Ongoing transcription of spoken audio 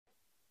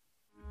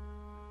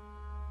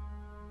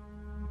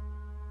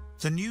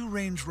The new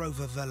Range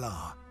Rover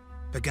Velar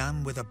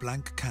began with a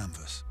blank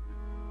canvas.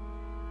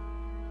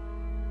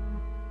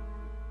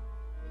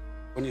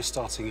 When you're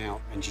starting out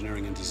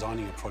engineering and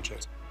designing a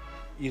project,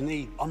 you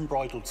need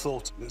unbridled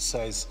thought that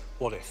says,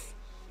 what if?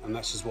 And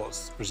that's just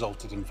what's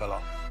resulted in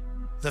Velar.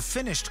 The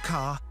finished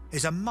car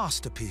is a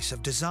masterpiece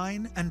of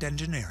design and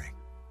engineering.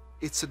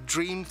 It's a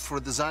dream for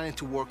a designer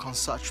to work on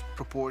such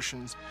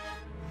proportions.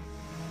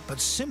 But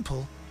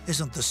simple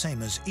isn't the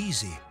same as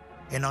easy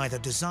in either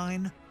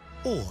design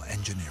or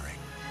engineering.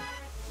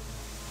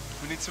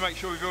 We need to make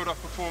sure we build up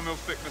a 4 mil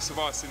thickness of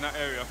ice in that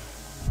area.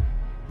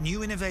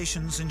 New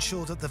innovations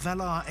ensure that the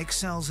Velar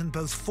excels in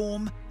both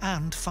form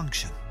and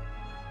function.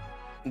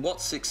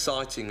 What's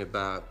exciting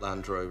about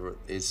Land Rover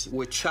is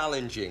we're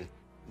challenging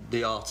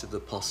the art of the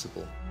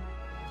possible.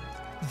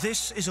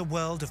 This is a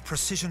world of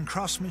precision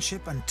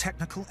craftsmanship and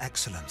technical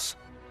excellence.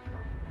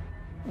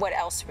 What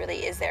else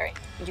really is there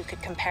you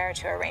could compare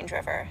to a Range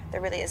Rover? There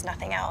really is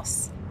nothing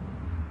else.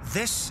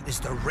 This is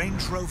the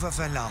Range Rover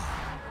Velar.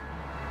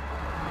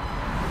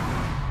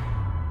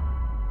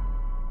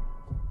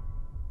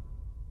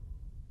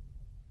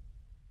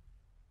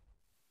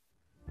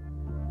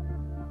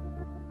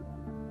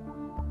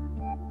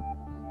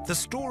 The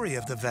story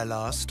of the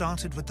Velar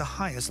started with the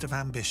highest of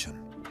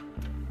ambition: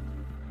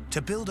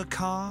 to build a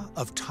car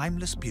of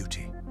timeless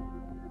beauty.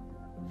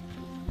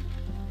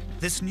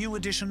 This new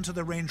addition to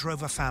the Range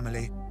Rover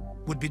family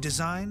would be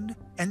designed,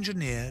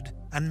 engineered,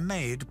 and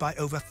made by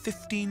over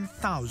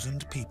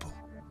 15,000 people.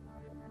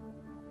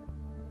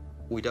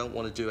 We don't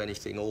want to do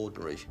anything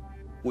ordinary.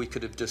 We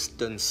could have just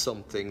done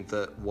something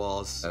that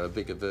was a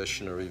bigger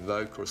version of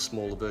Evoque or a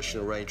smaller version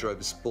of Range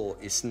Rover Sport.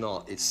 It's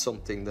not. It's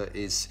something that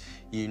is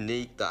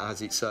unique, that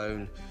has its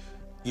own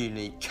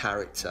unique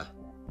character.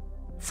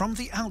 From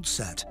the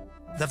outset,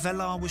 the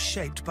Velar was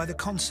shaped by the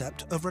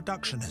concept of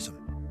reductionism.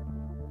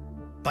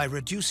 By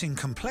reducing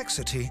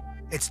complexity,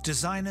 its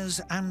designers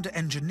and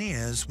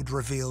engineers would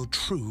reveal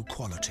true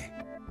quality.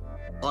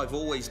 I've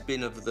always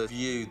been of the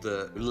view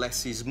that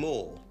less is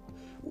more.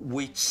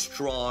 We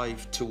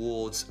strive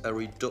towards a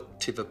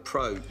reductive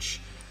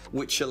approach,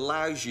 which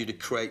allows you to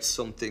create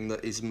something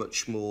that is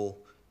much more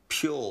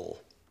pure.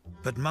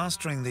 But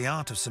mastering the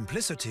art of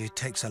simplicity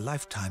takes a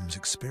lifetime's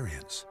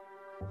experience.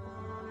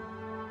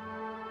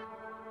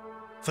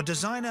 For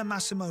designer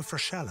Massimo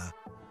Frascella,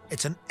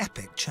 it's an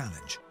epic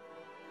challenge.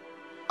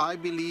 I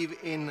believe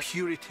in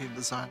purity in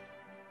design.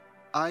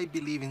 I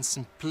believe in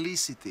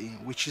simplicity,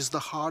 which is the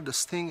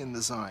hardest thing in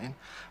design,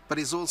 but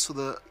is also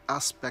the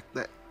aspect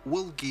that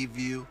will give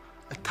you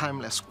a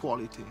timeless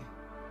quality.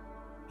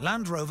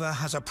 Land Rover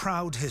has a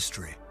proud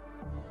history.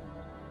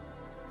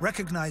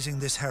 Recognizing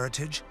this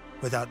heritage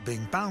without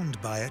being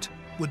bound by it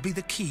would be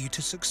the key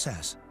to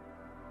success.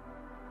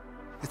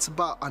 It's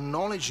about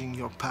acknowledging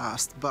your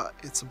past, but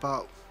it's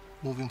about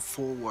moving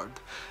forward.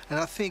 And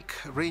I think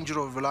Range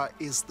Rover Velar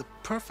is the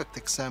perfect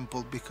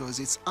example because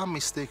it's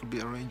unmistakably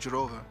a Range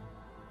Rover.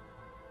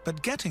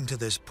 But getting to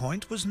this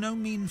point was no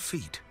mean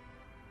feat,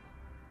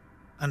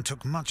 and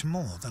took much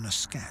more than a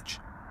sketch.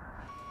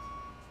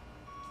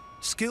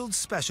 Skilled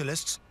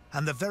specialists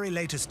and the very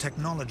latest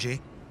technology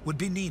would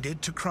be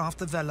needed to craft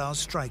the Velar's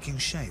striking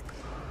shape.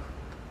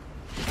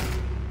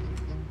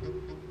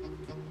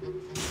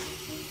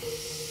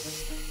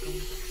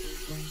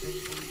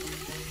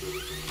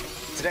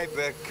 Today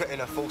we're cutting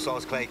a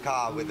full-size clay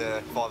car with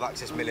a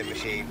 5-axis milling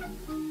machine.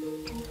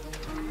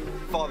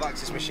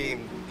 5-axis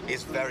machine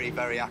is very,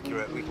 very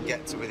accurate. We can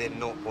get to within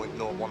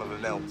 0.01 of a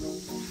mil.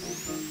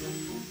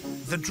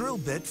 The drill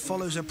bit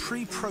follows a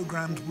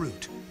pre-programmed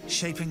route,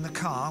 shaping the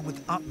car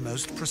with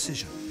utmost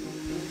precision.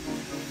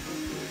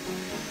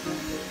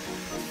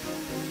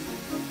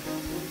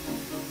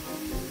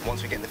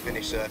 Once we get the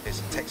finished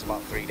surface, it takes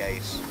about 3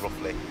 days,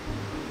 roughly.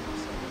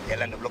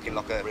 It'll end up looking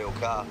like a real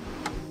car.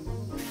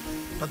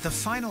 But the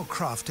final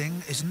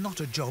crafting is not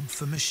a job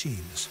for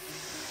machines.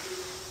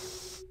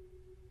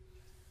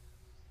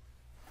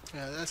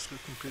 Yeah, that's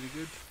looking pretty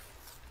good.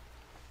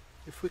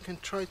 If we can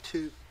try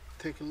to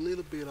take a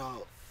little bit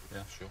out.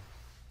 Yeah, sure.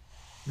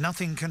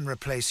 Nothing can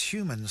replace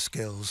human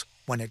skills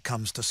when it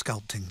comes to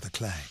sculpting the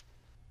clay.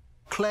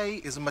 Clay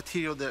is a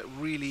material that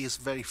really is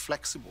very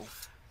flexible.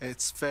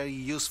 It's very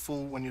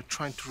useful when you're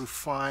trying to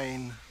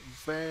refine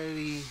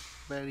very,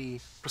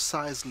 very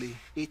precisely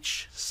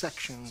each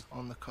section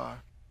on the car.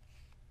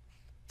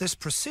 This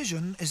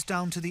precision is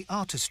down to the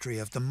artistry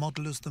of the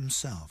modelers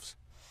themselves.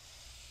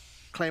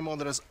 Clay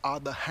modelers are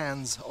the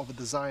hands of a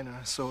designer,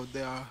 so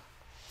they are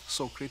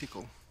so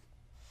critical.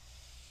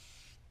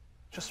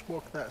 Just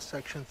work that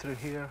section through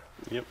here.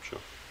 Yep, sure.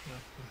 Yeah,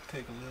 we'll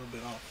take a little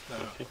bit off there.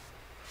 Okay.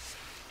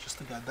 Just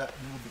to get that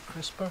a little bit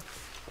crisper.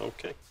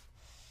 Okay.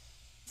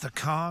 The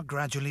car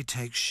gradually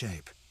takes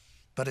shape,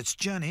 but its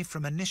journey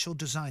from initial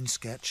design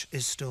sketch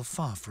is still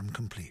far from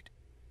complete.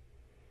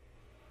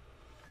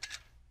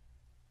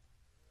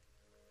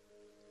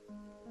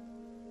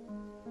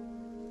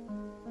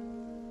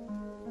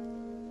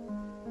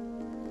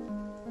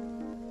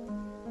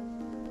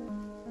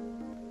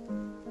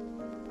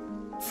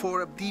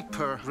 For a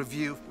deeper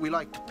review, we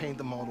like to paint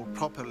the model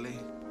properly.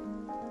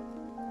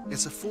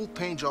 It's a full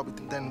paint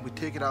job, then we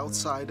take it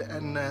outside,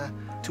 and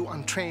to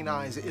untrained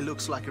eyes, it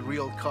looks like a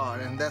real car,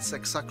 and that's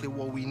exactly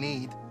what we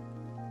need.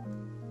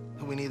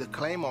 We need a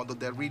clay model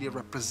that really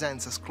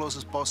represents as close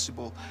as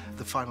possible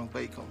the final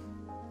vehicle.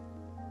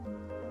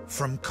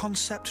 From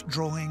concept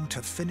drawing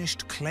to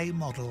finished clay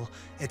model,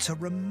 it's a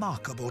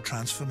remarkable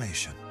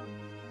transformation.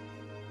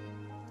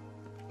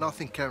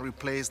 Nothing can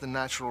replace the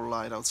natural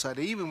light outside,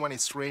 even when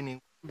it's raining,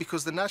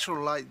 because the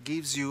natural light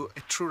gives you a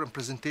true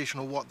representation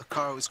of what the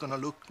car is going to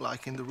look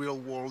like in the real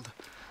world.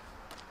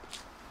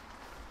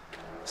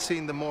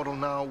 Seeing the model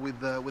now with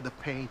the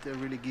paint, it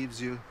really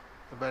gives you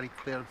a very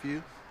clear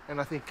view, and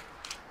I think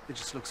it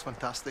just looks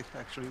fantastic,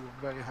 actually.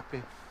 We're very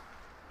happy.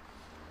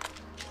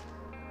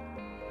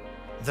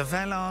 The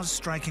Velar's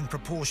striking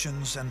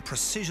proportions and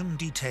precision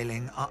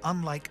detailing are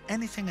unlike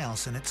anything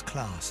else in its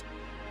class.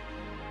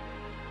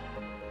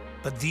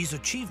 But these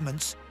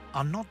achievements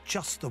are not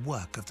just the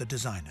work of the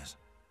designers.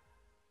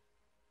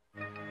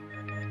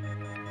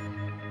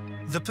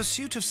 The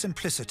pursuit of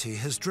simplicity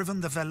has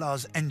driven the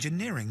Velar's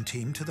engineering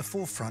team to the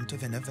forefront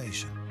of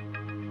innovation.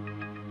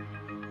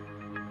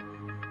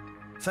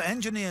 For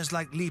engineers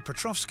like Lee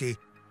Petrovsky,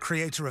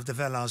 creator of the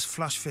Velar's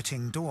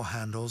flush-fitting door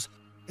handles,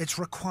 it's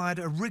required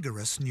a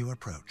rigorous new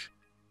approach.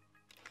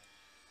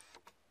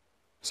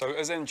 So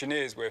as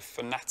engineers, we're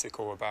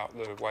fanatical about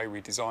the way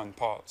we design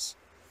parts.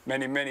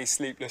 Many, many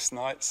sleepless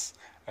nights,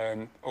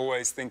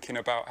 always thinking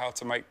about how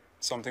to make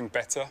something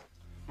better.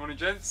 Morning,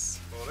 gents.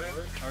 Morning.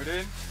 How are you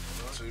doing?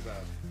 Not too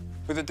bad.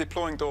 With a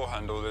deploying door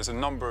handle, there's a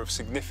number of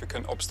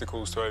significant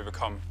obstacles to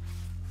overcome.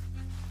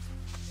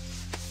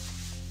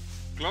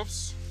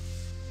 Gloves?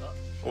 No.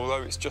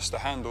 Although it's just a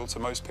handle to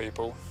most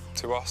people,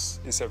 to us,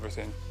 it's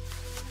everything.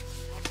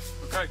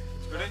 OK,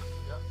 ready?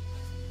 Yeah.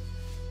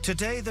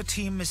 Today, the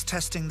team is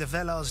testing the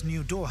Velar's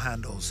new door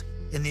handles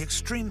in the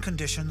extreme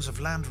conditions of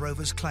Land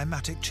Rover's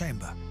climatic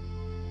chamber.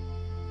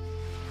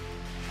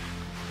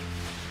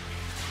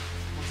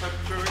 What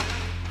temperature?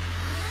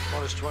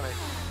 -20.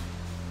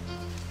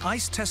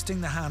 Ice testing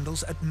the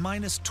handles at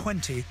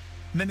 -20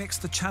 mimics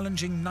the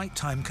challenging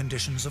nighttime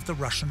conditions of the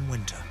Russian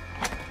winter.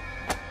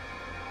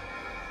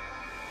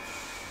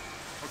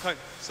 OK,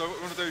 so what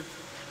we want to do,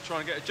 try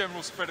and get a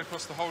general spread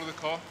across the whole of the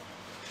car,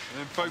 and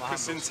then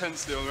focus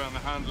intensely around the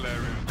handle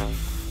area.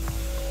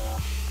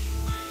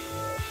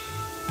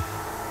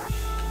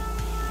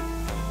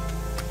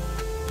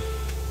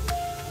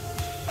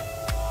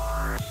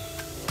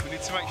 We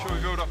need to make sure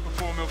we build up a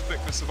 4 mm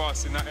thickness of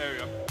ice in that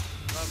area.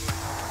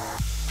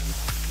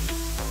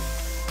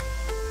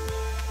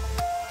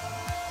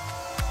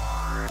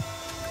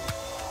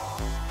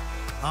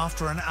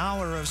 After an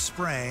hour of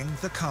spraying,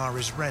 the car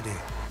is ready.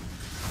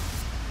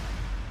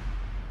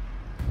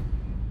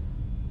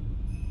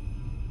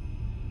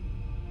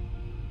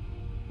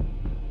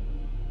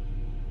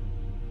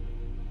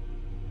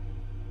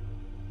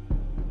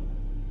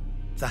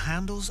 The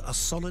handles are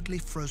solidly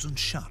frozen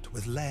shut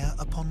with layer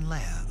upon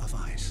layer of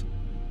ice.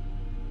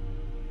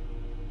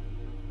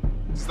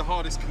 This is the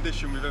hardest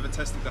condition we've ever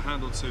tested the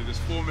handle to. There's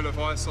 4 mm of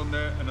ice on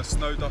there and a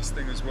snow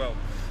dusting as well.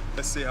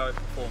 Let's see how it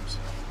performs.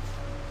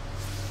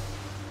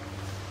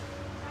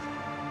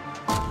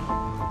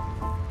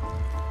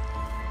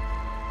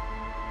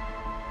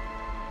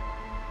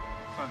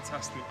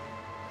 Fantastic.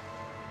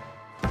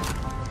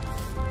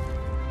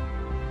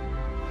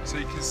 So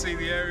you can see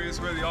the areas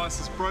where the ice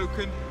is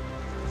broken,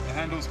 the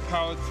handle's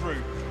powered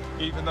through,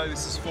 even though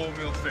this is 4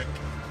 mm thick.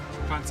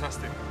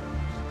 Fantastic.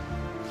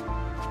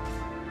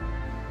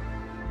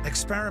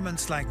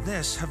 Experiments like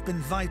this have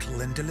been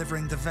vital in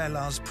delivering the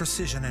Velar's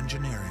precision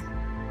engineering.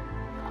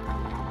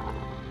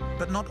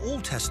 But not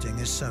all testing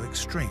is so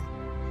extreme,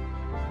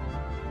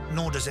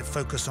 nor does it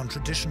focus on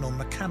traditional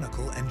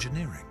mechanical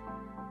engineering.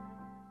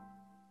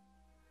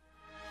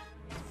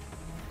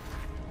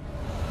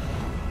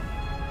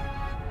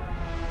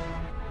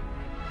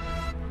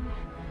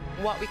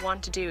 What we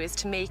want to do is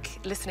to make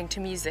listening to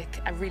music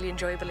a really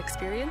enjoyable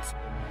experience.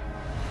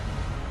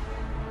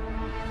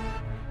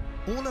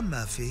 Orla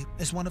Murphy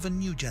is one of a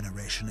new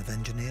generation of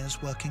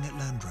engineers working at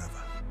Land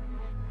Rover.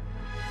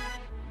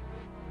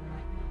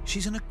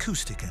 She's an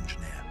acoustic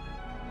engineer,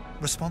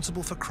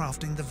 responsible for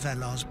crafting the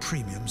Velar's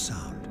premium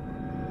sound.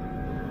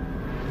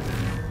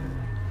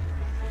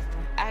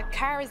 A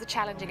car is a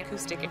challenging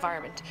acoustic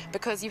environment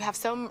because you have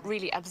some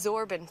really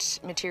absorbent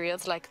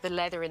materials like the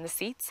leather in the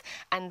seats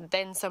and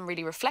then some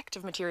really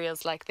reflective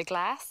materials like the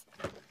glass.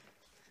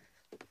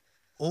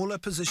 Orla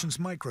positions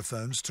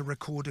microphones to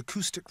record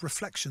acoustic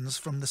reflections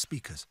from the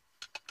speakers.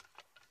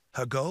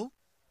 Her goal?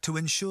 To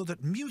ensure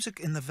that music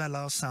in the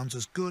Velar sounds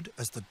as good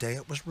as the day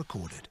it was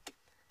recorded.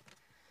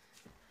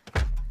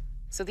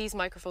 So these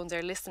microphones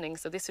are listening,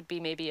 so this would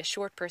be maybe a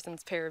short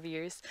person's pair of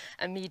ears,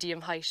 a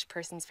medium height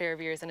person's pair of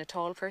ears and a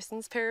tall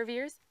person's pair of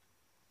ears.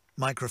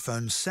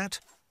 Microphones set,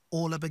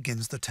 Orla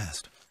begins the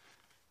test.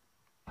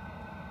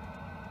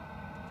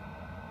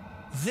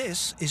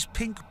 This is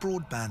pink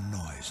broadband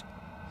noise.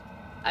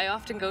 I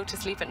often go to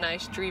sleep at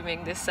night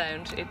dreaming this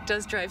sound. It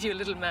does drive you a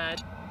little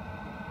mad.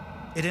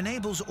 It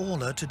enables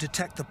Aula to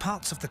detect the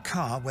parts of the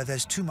car where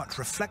there's too much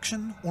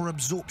reflection or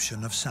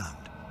absorption of sound.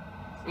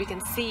 We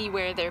can see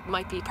where there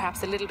might be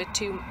perhaps a little bit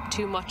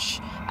too much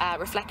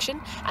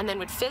reflection, and then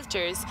with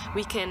filters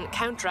we can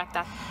counteract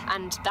that,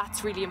 and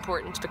that's really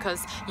important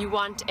because you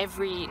want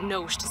every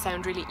note to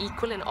sound really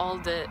equal in all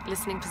the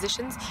listening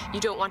positions. You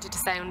don't want it to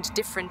sound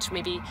different,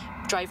 maybe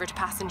driver to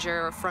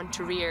passenger or front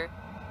to rear.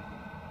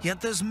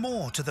 Yet there's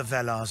more to the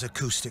Velar's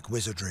acoustic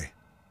wizardry.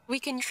 We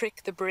can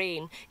trick the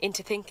brain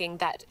into thinking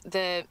that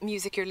the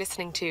music you're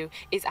listening to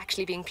is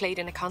actually being played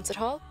in a concert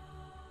hall.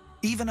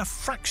 Even a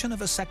fraction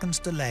of a second's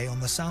delay on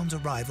the sound's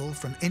arrival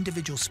from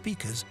individual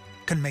speakers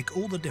can make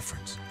all the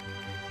difference.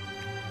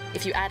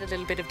 If you add a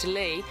little bit of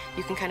delay,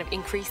 you can kind of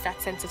increase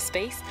that sense of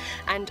space.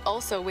 And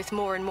also with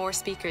more and more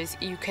speakers,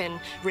 you can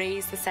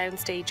raise the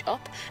soundstage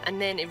up, and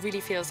then it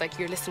really feels like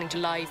you're listening to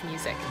live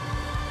music.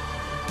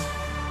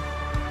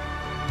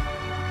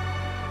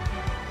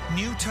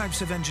 New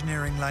types of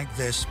engineering like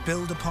this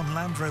build upon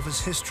Land Rover's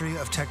history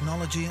of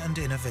technology and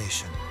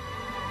innovation.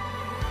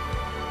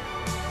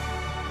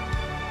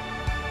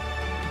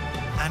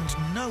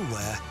 And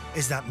nowhere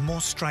is that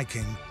more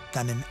striking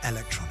than in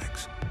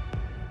electronics.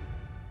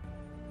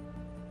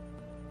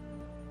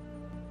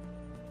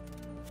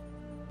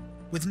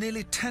 With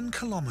nearly 10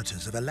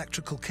 kilometers of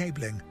electrical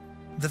cabling,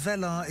 the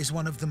Velar is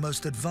one of the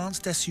most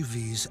advanced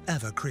SUVs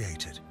ever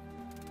created.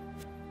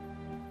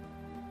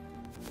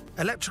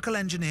 Electrical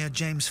engineer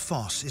James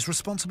Foss is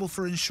responsible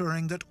for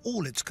ensuring that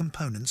all its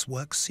components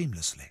work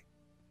seamlessly.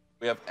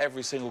 We have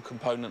every single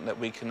component that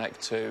we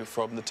connect to,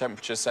 from the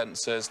temperature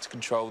sensors to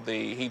control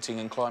the heating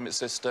and climate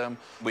system.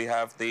 We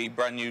have the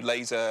brand new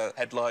laser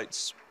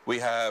headlights. We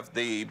have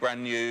the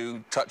brand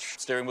new touch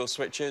steering wheel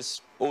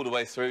switches, all the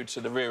way through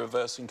to the rear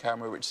reversing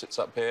camera, which sits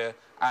up here,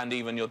 and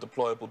even your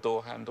deployable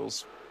door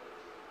handles.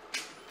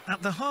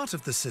 At the heart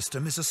of the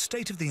system is a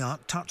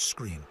state-of-the-art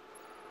touchscreen.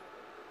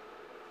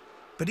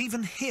 But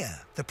even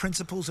here, the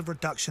principles of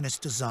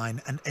reductionist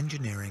design and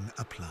engineering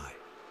apply.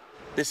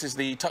 This is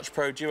the Touch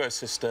Pro Duo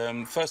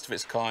system, first of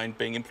its kind,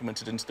 being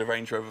implemented into the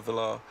Range Rover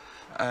Velar,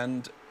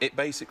 and it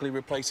basically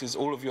replaces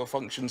all of your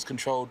functions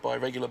controlled by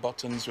regular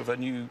buttons with a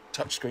new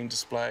touchscreen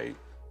display.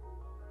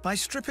 By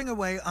stripping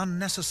away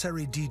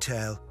unnecessary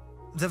detail,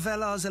 the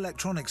Velar's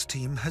electronics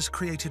team has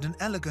created an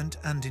elegant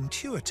and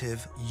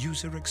intuitive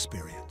user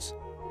experience.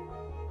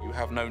 You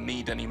have no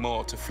need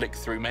anymore to flick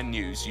through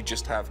menus. You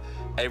just have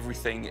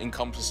everything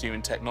encompassing you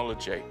in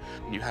technology.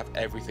 You have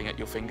everything at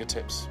your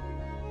fingertips.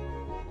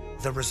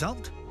 The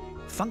result?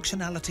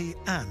 Functionality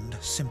and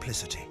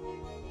simplicity.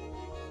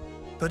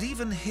 But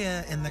even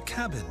here in the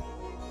cabin,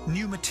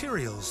 new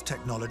materials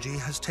technology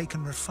has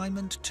taken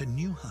refinement to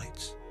new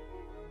heights.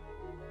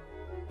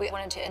 We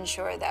wanted to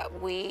ensure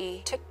that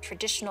we took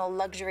traditional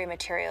luxury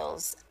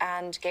materials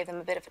and gave them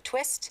a bit of a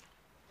twist,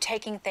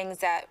 taking things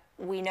that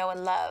we know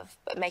and love,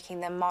 but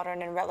making them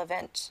modern and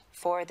relevant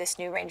for this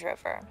new Range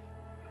Rover.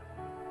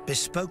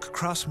 Bespoke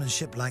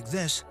craftsmanship like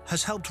this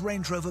has helped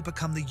Range Rover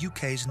become the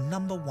UK's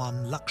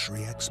 #1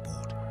 luxury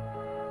export.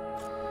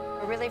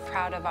 We're really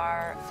proud of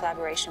our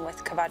collaboration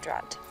with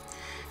Kvadrat.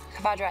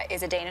 Kvadrat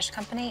is a Danish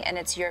company, and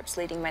it's Europe's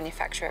leading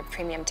manufacturer of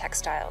premium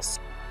textiles.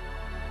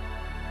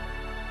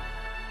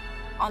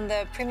 On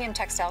the premium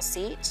textile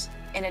seat,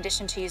 in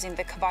addition to using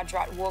the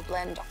Kvadrat wool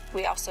blend,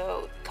 we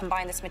also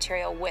combine this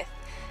material with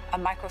a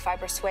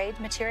microfiber suede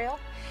material.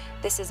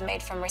 This is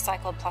made from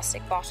recycled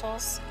plastic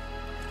bottles.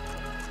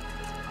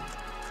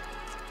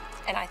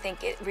 And I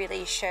think it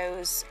really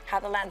shows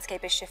how the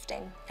landscape is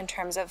shifting in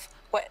terms of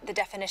what the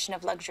definition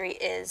of luxury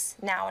is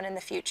now and in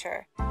the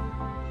future.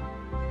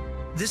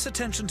 This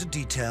attention to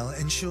detail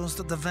ensures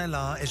that the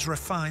Velar is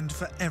refined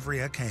for every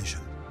occasion.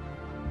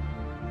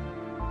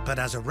 But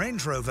as a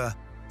Range Rover,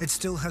 it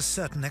still has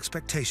certain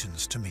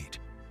expectations to meet.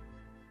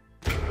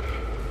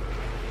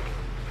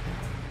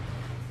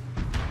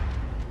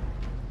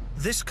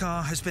 This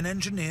car has been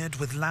engineered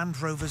with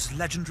Land Rover's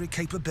legendary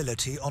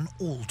capability on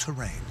all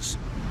terrains.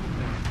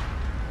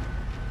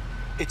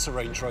 It's a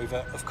Range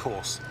Rover, of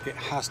course. It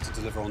has to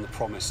deliver on the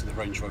promise of the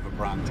Range Rover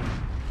brand.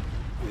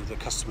 And the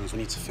customers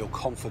need to feel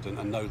confident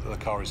and know that the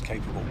car is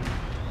capable.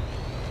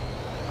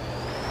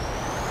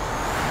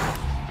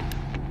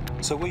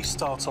 So we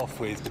start off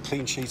with a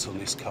clean sheet on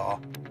this car.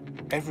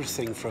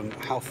 Everything from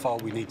how far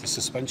we need the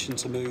suspension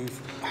to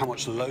move, how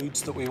much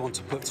loads that we want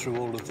to put through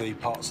all of the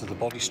parts of the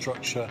body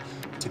structure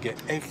to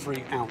get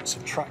every ounce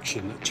of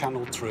traction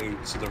channeled through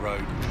to the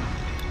road.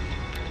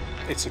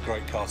 It's a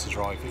great car to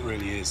drive, it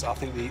really is. I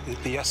think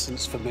the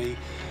essence for me,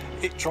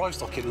 it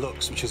drives like it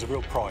looks, which is a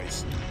real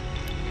prize.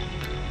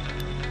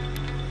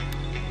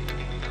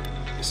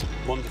 It's a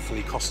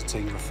wonderfully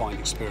cosseting, refined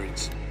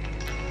experience.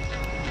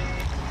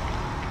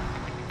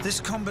 This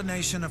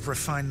combination of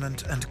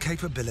refinement and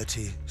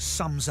capability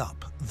sums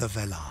up the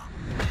Velar.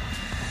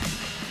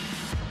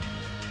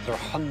 There are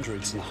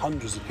hundreds and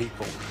hundreds of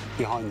people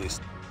behind this,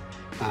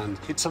 and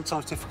it's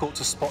sometimes difficult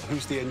to spot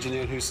who's the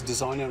engineer and who's the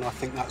designer, and I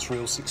think that's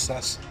real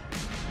success.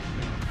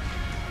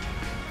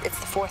 It's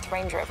the 4th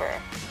Range Rover.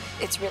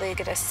 It's really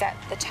going to set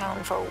the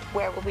tone for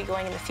where we'll be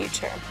going in the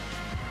future.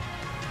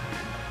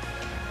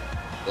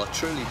 I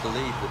truly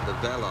believe that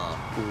the Velar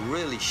will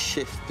really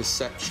shift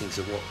perceptions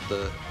of what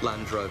the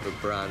Land Rover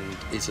brand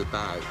is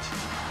about.